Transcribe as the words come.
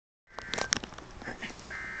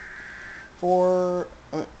4,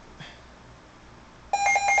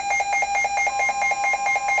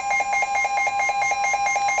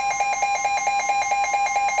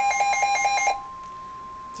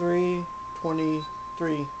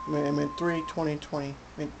 3:23. I mean 3:20.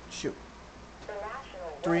 Shoot.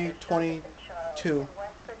 3:22.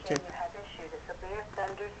 Okay. Has issued a severe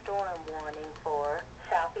thunderstorm warning for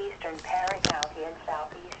southeastern Perry County and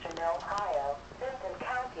southeastern Ohio, Benton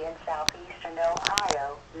County and southeastern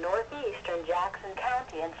Ohio, northeastern Jackson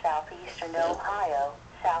County and southeastern Ohio,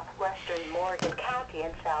 southwestern Morgan County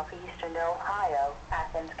and southeastern Ohio,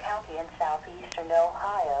 Athens County and southeastern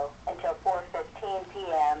Ohio, until 4:15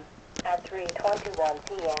 p.m. At 3:21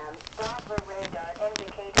 p.m., Doppler radar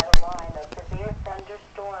indicated a line of severe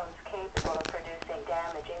thunderstorms capable of producing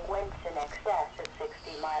damaging winds in excess of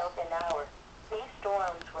 60 miles an hour. These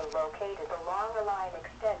storms were located along a line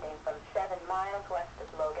extending from 7 miles west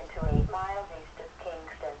of Logan to 8 miles east of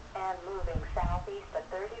Kingston and moving southeast at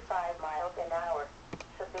 35 miles an hour.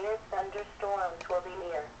 Severe thunderstorms will be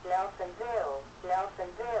near Nelsonville,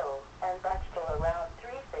 and Butchville around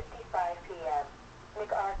 3:55 p.m.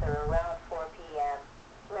 MacArthur around 4 p.m.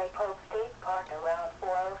 Lake Hope State Park around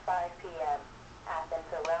 4:05 p.m. Athens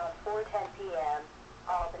around 4:10 p.m.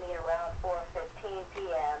 Albany around 4:15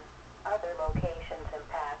 p.m. Other locations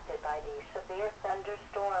impacted by these severe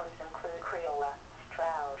thunderstorms include Creola,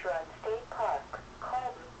 Stroud Run State Park,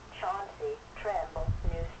 Colton, Chauncey, Tremble,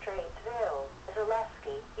 New Straitsville,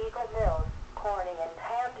 Zaleski, Eagle Mills, Corning, and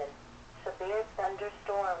Hampton. Severe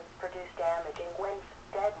thunderstorms produce damaging winds,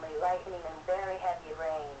 deadly lightning, and very heavy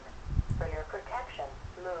rain. For your protection,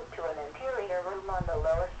 move to an interior room on the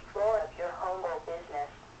lowest floor of your home or business.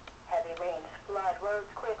 Heavy rains flood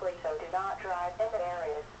roads quickly, so do not drive in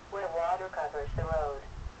areas where water covers the road.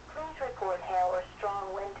 Please report hail or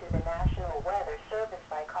strong wind to the National Weather Service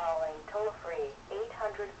by calling toll-free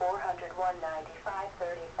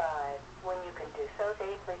 800-400-19535 when you can do so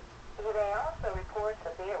safely. You may also report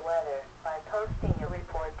severe weather by posting your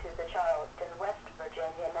report to the Charleston, West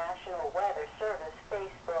Virginia National Weather Service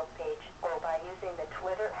Facebook page or by using the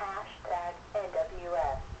Twitter hashtag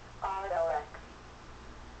NWSRLX.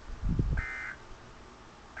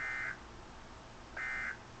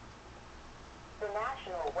 The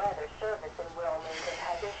National Weather Service in Wilmington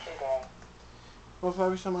has issued a... Well,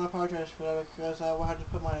 folks, I'm gonna apologize for that because I had to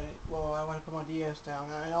put my DS down,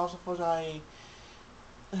 and also suppose I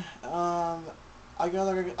got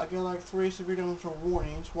like 3 severe thunderstorm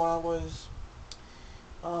warnings while I was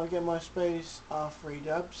getting my space freed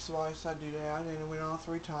up, so I decided to do that, and it went on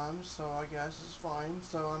 3 times, so I guess it's fine.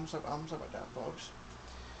 So I'm sorry about that, folks.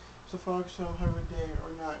 So folks, have a good day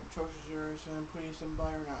or night, choice is yours, and please stand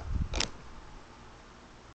by or not.